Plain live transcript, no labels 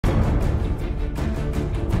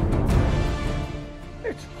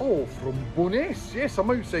Oh, from Bowness. Yes, I'm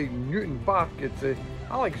outside Newton Park. It's the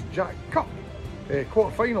Alex Jack Cup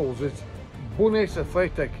quarterfinals. It's Bowness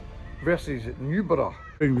Athletic versus Newburgh.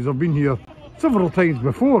 Because I've been here several times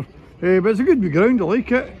before, but it's a good big ground. I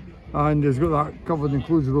like it, and it's got that covered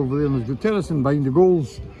enclosure over there, and there's got terracing behind the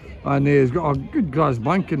goals, and it's got a good grass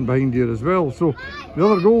banking behind here as well. So the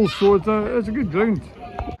other goals, so it's a good ground.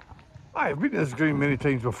 I've been to this ground many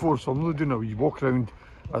times before, so I'm not doing a wee walk around,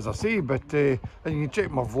 as I say, but and you can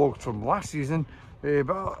check my vlogs from last season,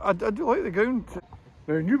 but I do like the ground.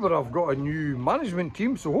 Now Newburgh have got a new management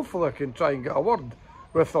team, so hopefully I can try and get a word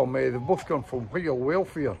with them. They've both come from Whale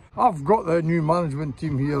Welfare. I've got the new management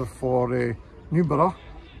team here for Newburgh.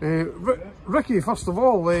 Ricky, first of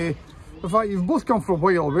all, in fact you've both come from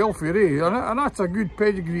Whale Welfare, and that's a good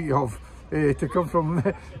pedigree to have. To come from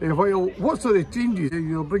Whale. What sort of changes?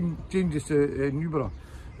 You'll bring changes to Newburgh?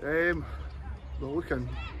 Well, looking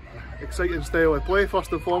exciting style of play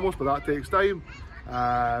first and foremost, but that takes time.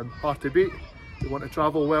 Hard to beat. They want to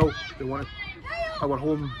travel well. They want our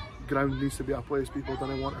home ground needs to be a place people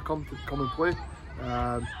don't want to come and play.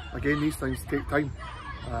 Again, these things take time,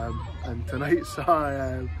 and tonight's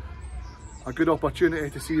a good opportunity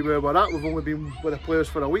to see where we're at. We've only been with the players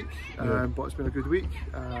for a week, but it's been a good week.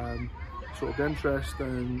 So it'll be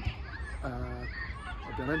interesting.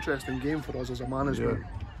 It'll be an interesting game for us as a management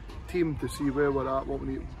team to see where we're at, what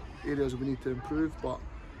we need, areas we need to improve. But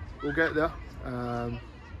we'll get there. And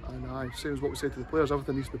same as what we say to the players,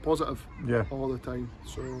 everything needs to be positive all the time.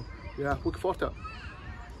 So yeah, looking forward to it.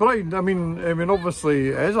 Brian, I mean, obviously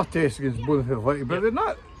it is a test against both Athletic, but then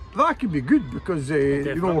that could be good because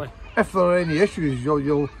you know, if there are any issues,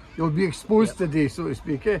 you'll be exposed today, so to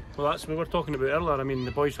speak. Well, that's what we were talking about earlier. I mean,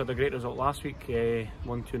 the boys had a great result last week,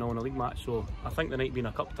 1-2-0 in a league match, so I think the night being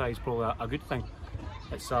a cup tie is probably a good thing.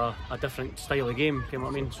 It's a different style of game, you know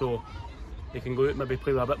what I mean? So they can go out and maybe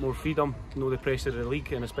play with a bit more freedom, know the pressure of the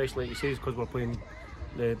league, and especially, like you say, because we're playing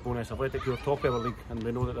the Bowness Athletic, who are top of our league, and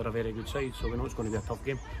we know that they're a very good side, so we know it's going to be a tough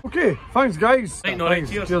game. Okay, thanks guys. Right, no, right,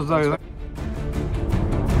 cheers. Cheers now.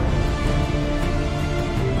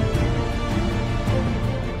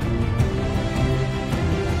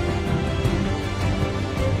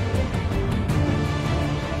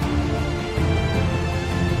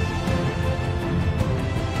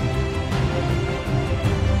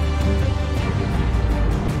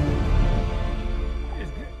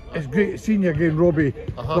 It's great seeing you again, Robbie.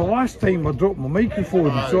 The last time I dropped my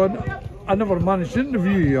microphone, so I never managed to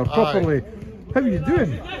interview you properly. How are you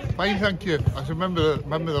doing? Fine, thank you. I remember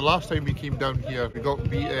the last time we came down here, we got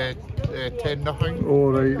beat 10-0.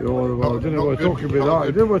 Oh right, well, I didn't want to talk about that.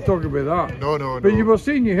 I didn't want to talk about that. No. But you were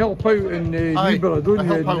saying you help out in Newburgh, don't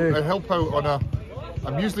you? I help out on a.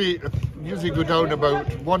 I'm usually go down about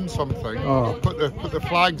 1 something. Put the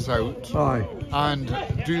flags out. And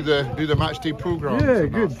do the match day programme. Yeah,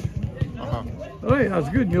 good. Right, that's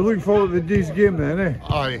good. And you're looking forward to the day's game then, eh?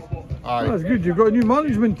 Aye. That's good. You've got a new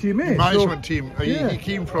management team, eh? Management team. He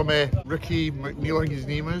came from Ricky McNeil, I think his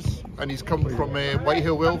name is, and he's come from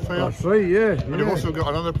Whitehill Welfare. That's right, yeah. And we've also got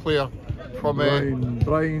another player from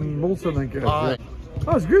Brian Molson, I guess.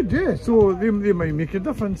 That's good, yeah. So they might make a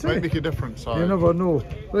difference, eh? Might make a difference, You never know.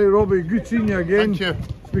 Right, Robbie, good seeing you again. Thank you.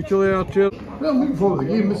 Speak to you later, cheers. Well, I'm looking forward to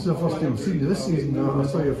the game. This is the first time I've seen you this season. I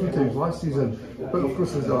saw you a few times last season, but of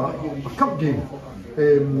course it's a cup game.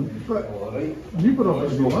 But Newburgh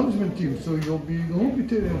is the management team, so you'll be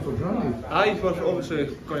taking them for granted. Aye, we're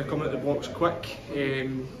obviously going to come out the blocks quick.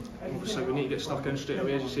 Obviously we need to get stuck in straight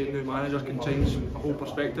away, as you say. New manager can change the whole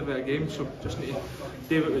perspective of a game, so just need to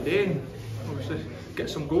do what we do and obviously get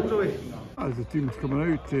some goals away. As the team's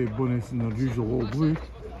coming out, Bowness in their usual all blue,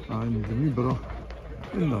 and the Newburgh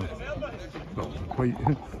in their white,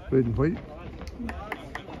 red and white.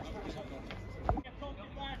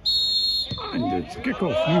 And it's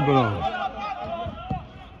kick-off, Newburgh.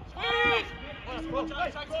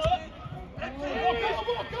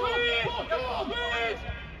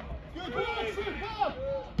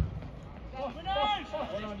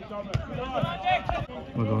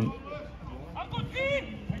 Well done.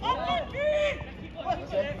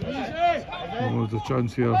 Oh, there's a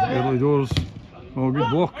chance here, early doors. Oh, good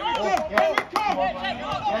block.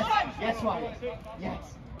 Yes, Ryan.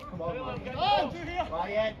 Yes. Come on,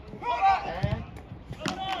 Ryan.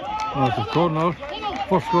 That's a corner.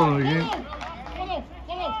 First corner of the game.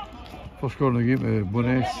 First corner of the game to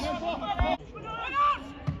Bowness.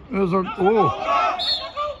 There's a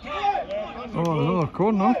another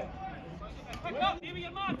corner.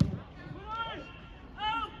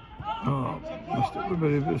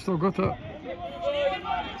 They've still got it.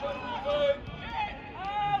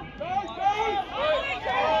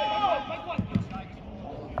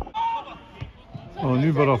 Well,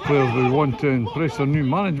 Newburgh players will want to impress their new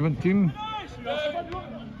management team.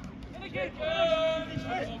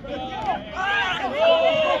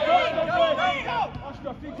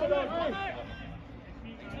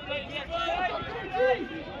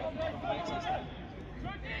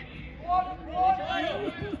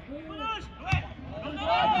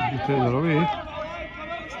 You take it away.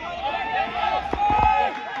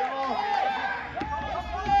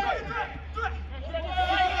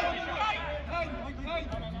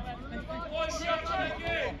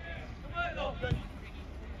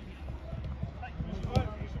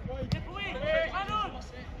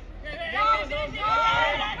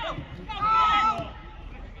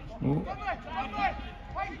 Oh.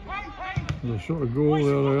 There's a shot of goal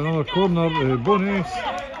there, another corner, bonus.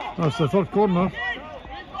 That's the third corner.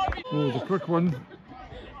 Oh, the quick one.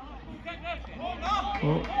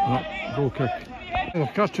 Oh, no, goal kick. They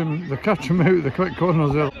catch him out the quick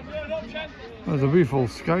corners there. There's a beautiful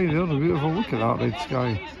sky there, a beautiful look at that red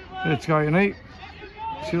sky. Red sky tonight.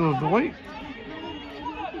 Sailor's delight.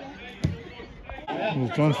 Little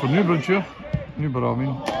chance for Newbridge here. Newburgh, I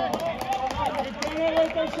mean.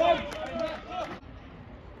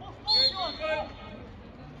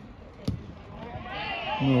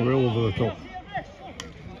 No, well over the top.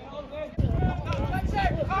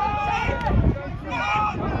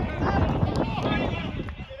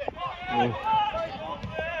 Oh,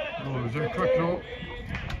 it was a quick though.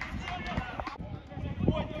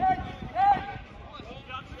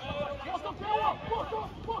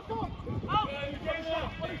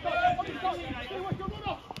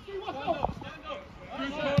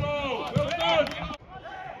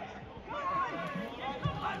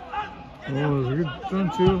 Oh, there's a good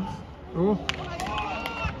chance here. Oh,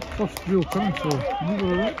 first real chance for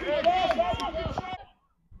Newburgh.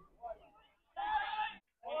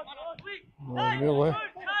 Oh, nearly.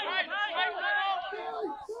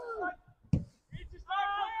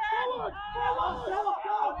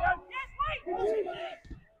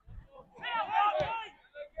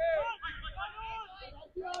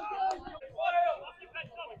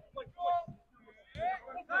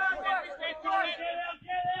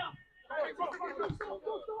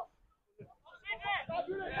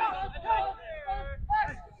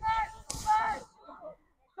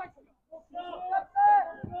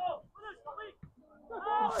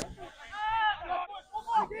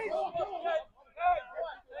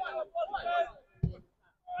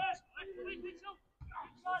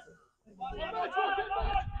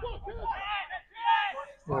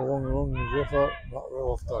 Long as effort, not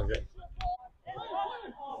well off target.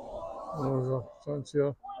 There's a chance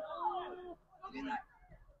here.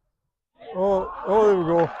 Oh, there we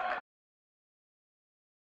go.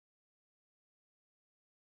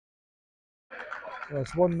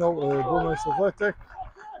 That's 1-0 to Bonus Athletic.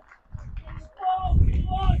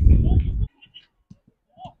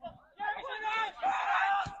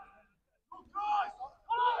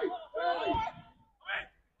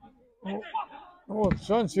 Oh,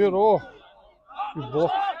 chance here. Oh, good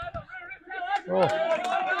block. Oh,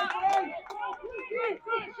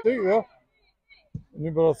 take there.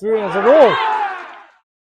 Newburgh through and it's a goal.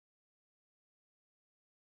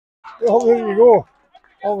 Oh, there you go.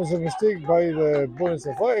 That was a mistake by the Bonus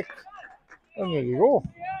Athletic. And there you go.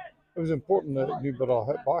 It was important that Newburgh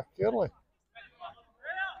hit back early.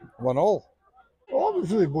 1-1. Well,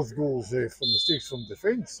 obviously both goals from mistakes from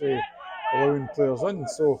defence, allowing players in.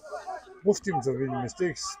 So both teams have made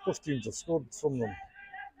mistakes. Both teams have scored from them.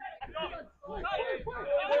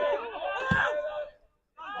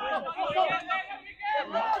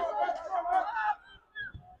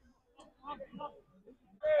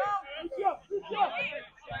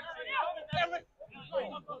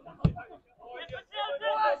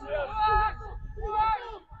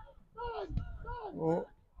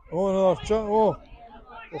 Oh, another chance. Oh,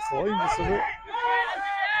 off the line just a bit.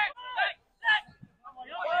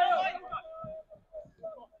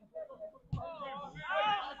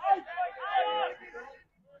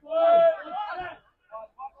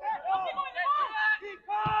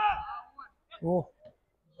 Oh,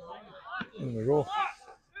 there we go.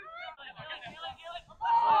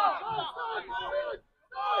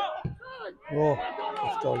 Oh,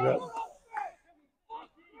 off target.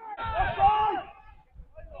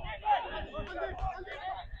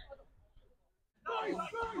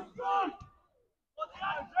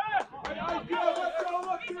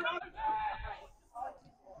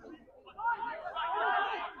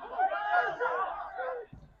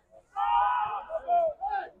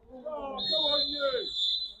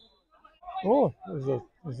 Oh,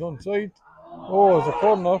 he's onside. Oh, it's a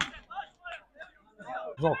corner.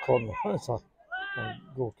 It's not a corner, it's a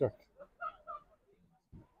goal kick.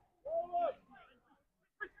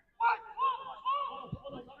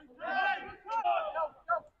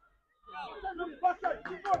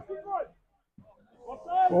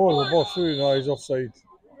 Oh, the ball through. No, he's offside.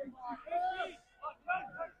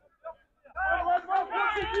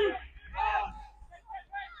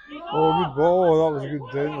 Oh, good ball. Oh, that was a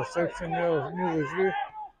good interception there. Nearly through.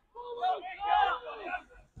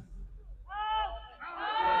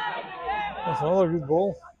 That's another good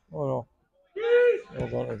ball. Oh no. Well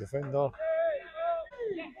done to the defender.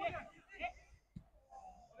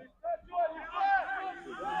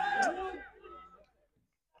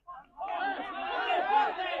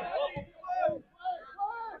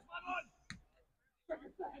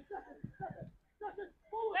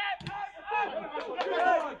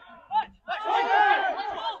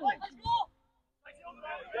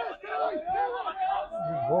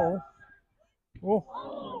 Good ball. Oh.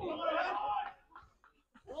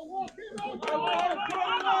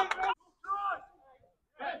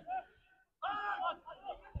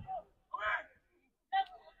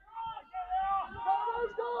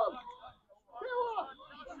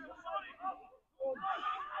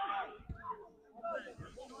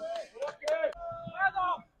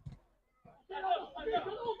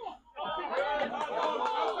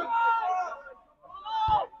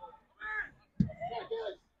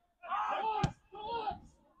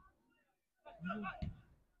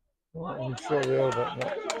 Oh, I'm sure they are, but no.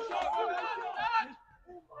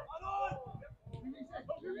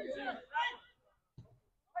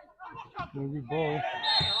 Good ball.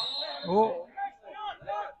 Oh.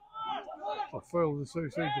 I fouled this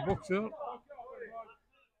outside the box there.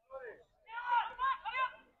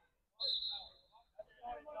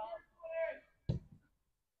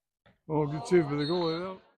 Oh, good save by the goalie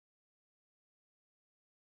there.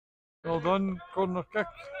 Well done, corner kick.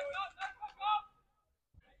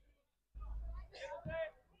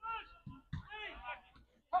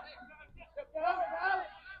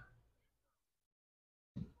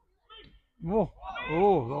 Oh,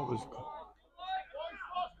 oh, that was.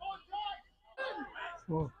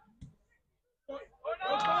 Oh,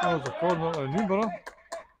 that was a corner to Newburgh. I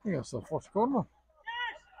think that's the first corner.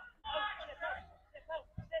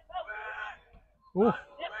 Oh.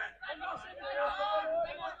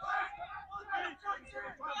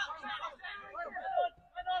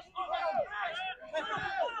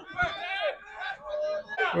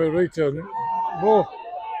 Right there. Oh,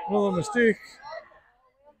 another mistake.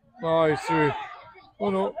 Ah, he's through. Oh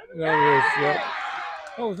no, there it is, yeah.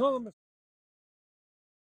 That was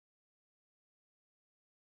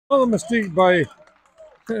another mistake by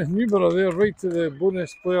Newburgh there, right to the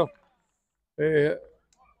bonus player.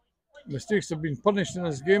 Mistakes have been punished in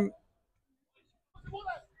this game.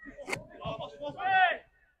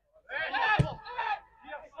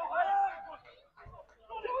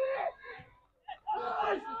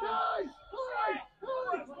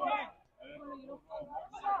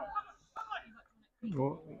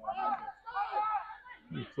 Oh,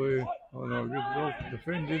 good play. Oh no, good well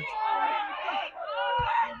defended.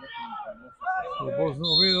 So the ball's not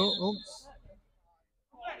away though. Oops.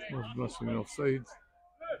 Was missing offside.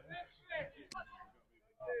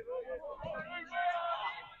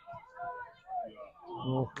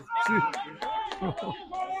 Oh, see.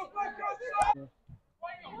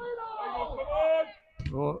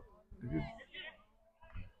 Oh, good.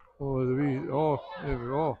 Oh, the wee. Oh, there we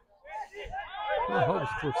go. Oh, that was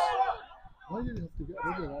close. Why did you have to get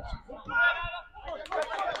rid of that?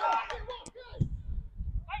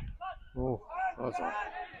 Oh, that's all.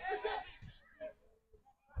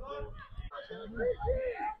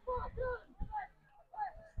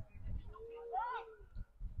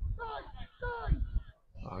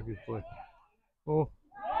 Ah, good play. Oh,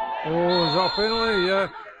 oh, is that a penalty? Yeah.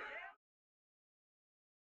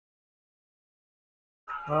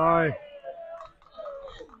 Aye.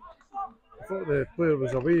 I thought the player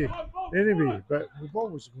was away anyway, but the ball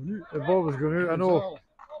was going out. The ball was going out, I know.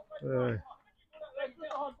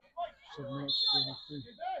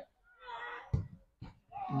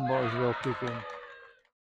 Might as well take him.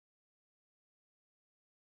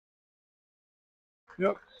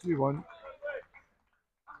 Yep, 3-1.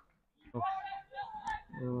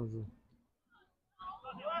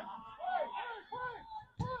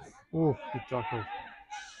 Oh, good tackle.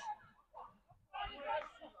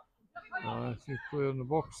 See player in the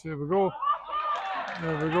box. There we go.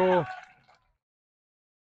 There we go.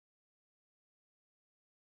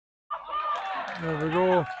 There we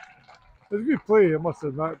go. It's a good play, I must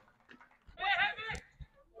admit.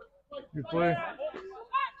 Good play.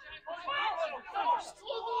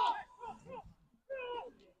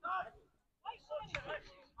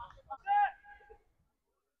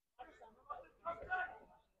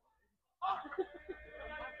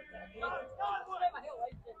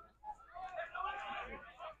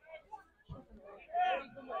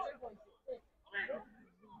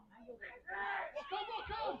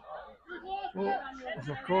 Oh, there's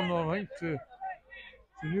a corner, I think, to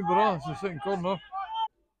Newburgh. It's the second corner.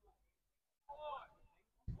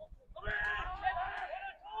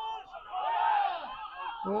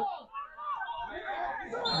 Oh,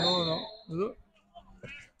 no, is it?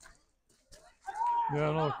 Yeah,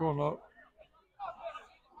 another corner.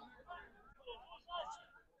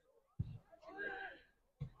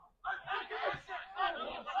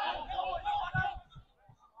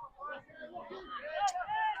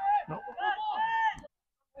 No.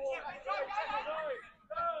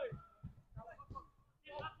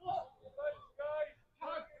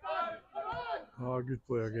 Oh, good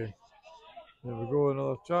play again. There we go,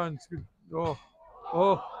 another chance. Good. Oh,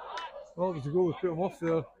 oh, oh, there's a goal to put him off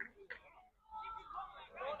there.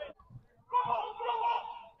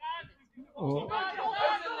 Oh.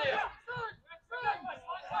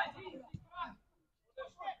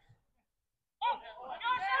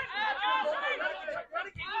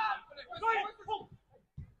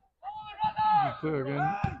 Good play again.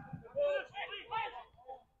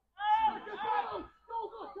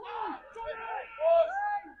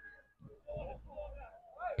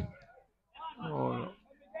 Oh, no.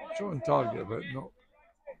 Shot on target a bit, no.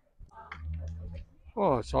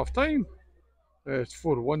 Oh, it's half time. It's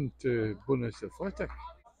 4-1 to Bonus Athletic.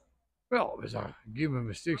 Well, it was a game of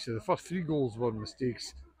mistakes. The first 3 goals were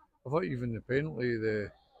mistakes. I thought even the penalty,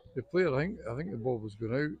 the player, I think the ball was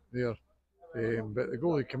going out there, but the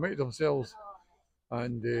goalie committed themselves,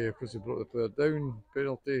 and of course they brought the player down.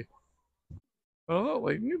 Penalty. And I thought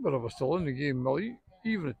like Newburgh were still in the game. Well,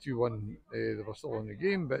 even at 2-1, they were still in the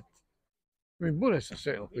game. But I mean, Bonus are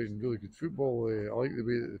certainly playing really good football. I like the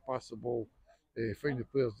way that they pass the ball, find the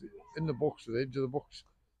players in the box, or the edge of the box.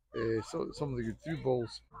 So some of the good through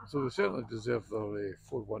balls, so they certainly deserve their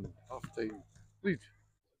 4-1 half-time lead.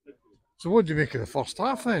 So what do you make of the first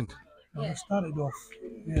half then? Well, it started off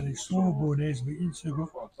very slow, Bones, but once they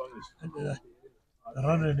got into the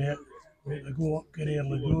running it, they go up good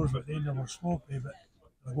early doors, but then they were sloppy, but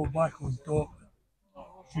they got back on top.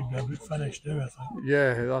 Should be about finished now, I think.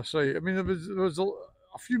 Yeah, that's right. I mean, there was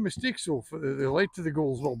a few mistakes though for the led to the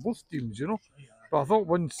goals. Well, both teams, you know. But I thought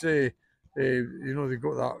once you know, they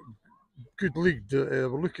got that good lead, they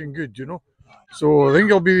were looking good, you know. So I think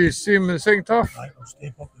it'll be the same in the second half. I think they'll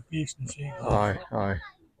step up the pace in the second half. Aye.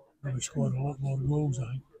 They'll score a lot more goals, I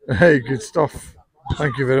think. Hey, good stuff.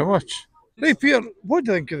 Thank you very much. Hey, Peter, what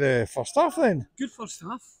do you think of the first half then? Good first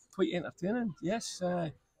half, quite entertaining. Yes,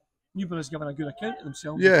 Newburgh's given a good account of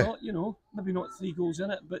themselves. Yeah. I thought, you know, maybe not 3 goals in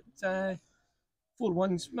it, but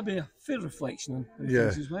 4-1's maybe a fair reflection on how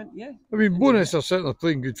things went. Yeah. I mean, Bonus are certainly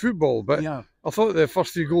playing good football, but I thought the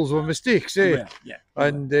first 3 goals were mistakes, eh? Yeah.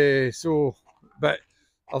 And so, but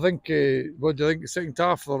I think, what do you think, the second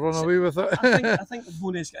half, they'll run away with it? I think if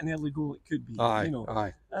Bonus get an early goal, it could be. Aye, you know.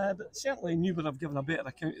 aye. But certainly Newburgh have given a better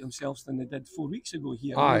account of themselves than they did 4 weeks ago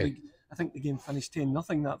here. Aye. I think the game finished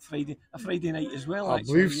 10-0 that Friday night as well. I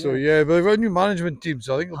believe so, yeah. But they've got a new management team,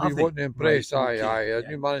 so I think they'll be wanting to impress. Right, a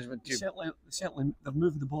new management team. Certainly, they're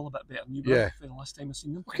moving the ball a bit better. Newburgh for the last time I've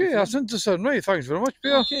seen them. Okay, that's interesting. Right, thanks very much,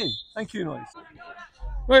 Peter. Okay, thank you, Noise.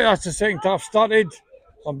 Right, that's the second half started.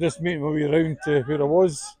 I'm just making my way around to where I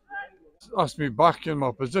was. That's me back in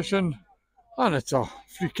my position, and it's a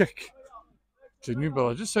free kick to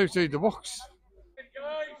Newburgh, just outside the box.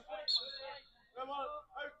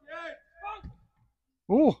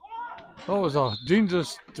 Oh, that was a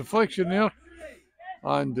dangerous deflection there,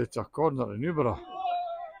 and it's a corner to Newburgh.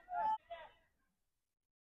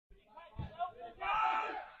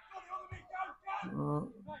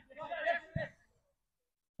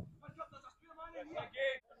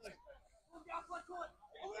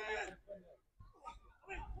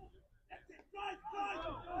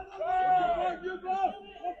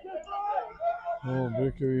 Oh,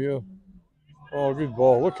 breakaway here. Oh, good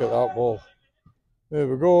ball. Look at that ball. There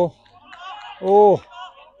we go. Oh,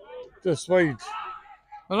 just wide.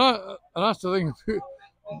 And that's the thing about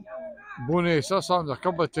Bonus. That's happened a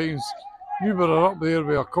couple of times. Newburgh are up there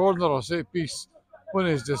with a corner or set piece.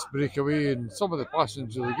 Bonus just break away, and some of the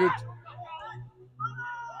passing's really good.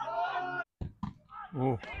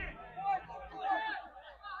 Oh.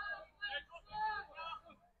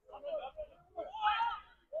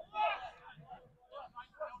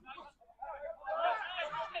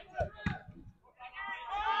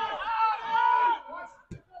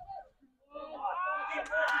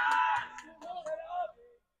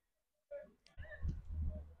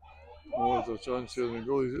 Oh, there's a chance here, and the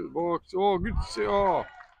goalie's at the box. Oh, good save. Oh.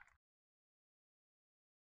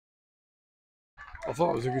 I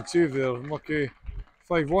thought it was a good save there. Lucky.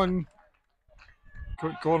 5-1.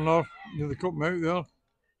 Quick corner. Nearly cut him out there.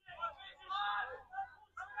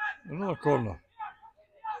 Another corner.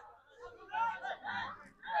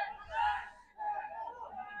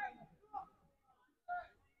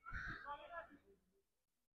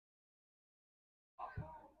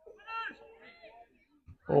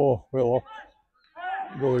 Oh, well up.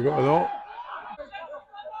 Really got it out.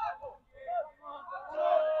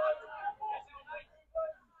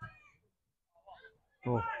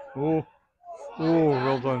 Oh, oh, oh,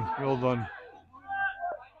 well done, well done.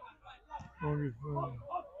 Oh, good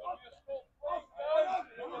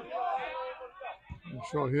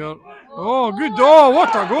shot here. Oh, good. Oh,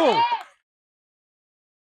 what a goal!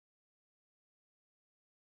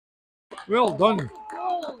 Well done.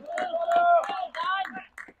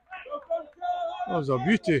 That was a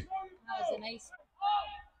beauty.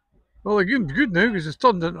 Well, the game's good now because it's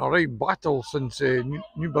turned into a right battle since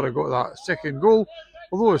Newburgh got that second goal.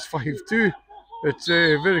 Although it's 5-2, it's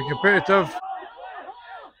very competitive.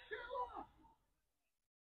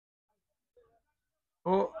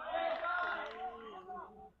 Oh,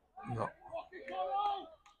 no.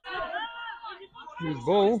 Good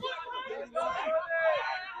ball.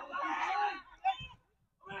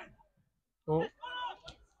 Oh.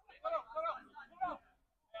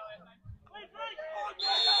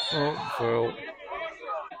 Oh, foul.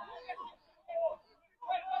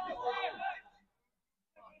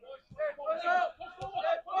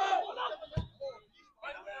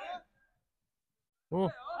 Oh.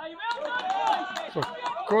 So,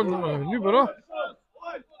 corner, Newburgh.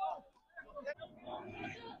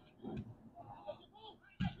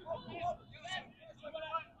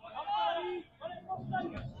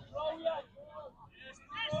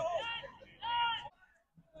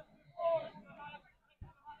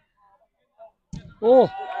 Oh,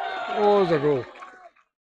 oh, there's a goal.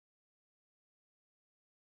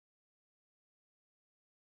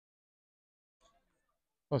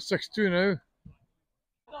 6-2 now.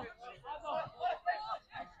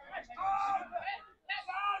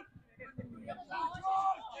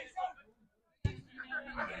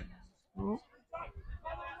 Oh.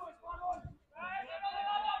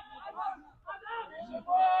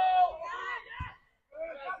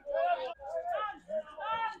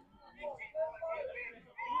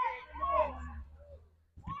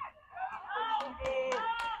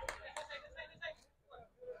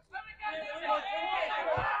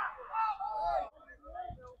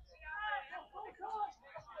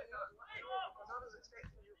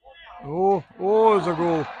 Oh, oh, there's a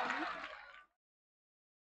goal.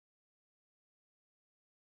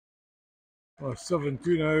 Oh,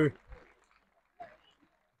 7-2 now.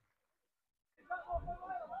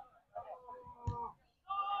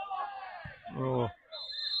 Oh.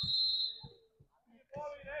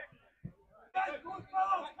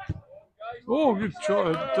 Oh, good shot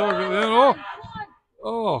at target there. Oh.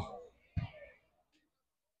 Oh.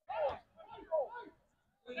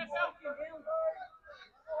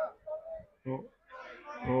 Oh.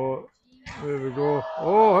 Oh. There we go.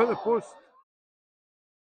 Oh, hit the post.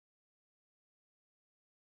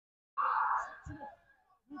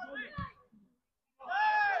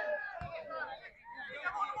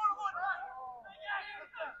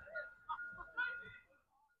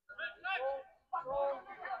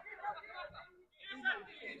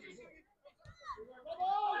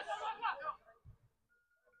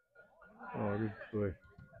 Oh, good play.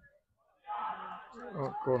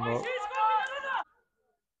 Oh, corner.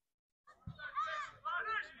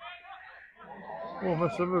 Oh,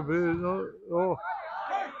 miss everybody. Oh.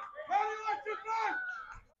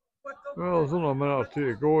 Well, there's only a minute or two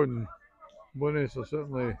to go, and Bunnies are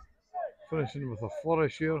certainly finishing with a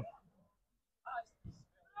flourish here.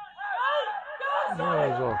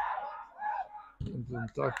 There's a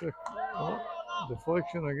tactic. Oh,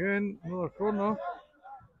 deflection again. Another corner.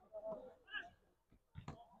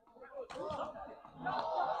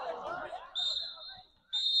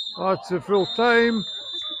 That's the full time.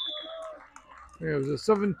 Yeah, it was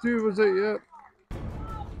a 7-2, was it? Yeah.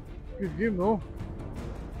 Good game though.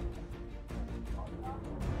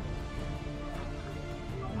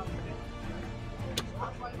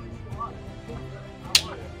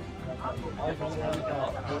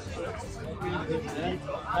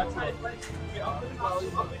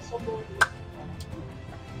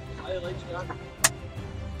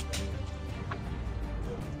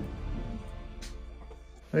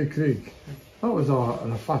 Hey Craig, that was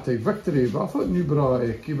an emphatic victory, but I thought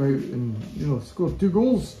Newburgh came out and scored 2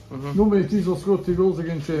 goals. No many teams will score 2 goals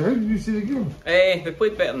against you. How did you see the game? We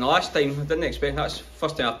played better than the last time. I didn't expect that's the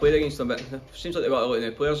first time I played against them, but it seems like they've got a lot of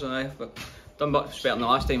new players, but done much better than the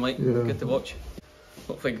last time. Good to watch.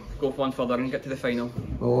 Hopefully go one further and get to the final.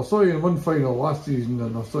 Well, I saw you in one final last season,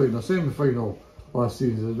 and I saw you in the semi-final last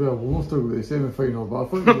season as well. We'll not talk about the semi-final, but I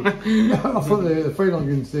thought the final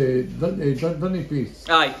against Dunny Pace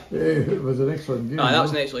was an excellent game. Aye, that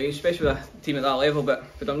was an excellent game, especially with a team at that level, but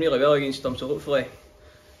we've done really well against them, so hopefully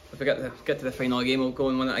if we get to the final game we'll go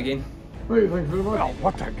and win it again. Right, thanks very much. Well,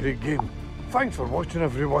 what a great game. Thanks for watching,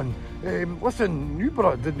 everyone. Listen,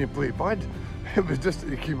 Newburgh didn't play bad. It was just that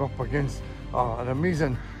they came up against an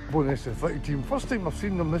amazing Bonus Athletic team. First time I've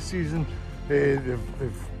seen them this season. They've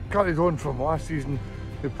carried on from last season.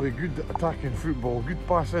 They play good attacking football, good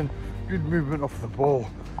passing, good movement off the ball.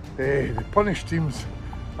 They punish teams,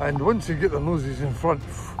 and once they get their noses in front,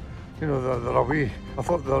 you know, they're away. I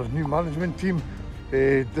thought their new management team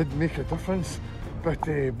did make a difference, but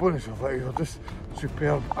Bonus Athletic are just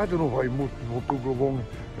superb. I don't know why most people don't go along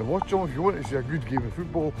and watch them. If you want to see a good game of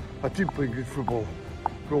football, a team playing good football,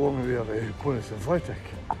 go along with their Bonus Athletic.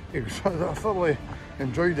 I thoroughly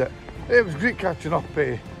enjoyed it. It was great catching up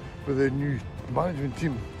with the new management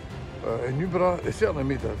team in Newburgh. They certainly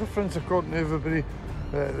made a difference according to everybody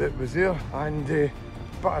that was there. And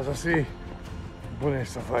but as I say,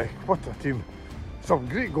 Bonus Athletic, what a team! Some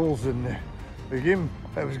great goals in the game.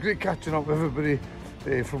 It was great catching up with everybody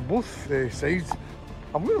from both sides.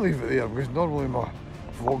 I'm going to leave it there because normally my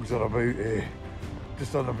vlogs are about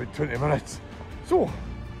just under about 20 minutes. So,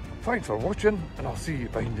 thanks for watching, and I'll see you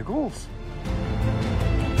behind the goals.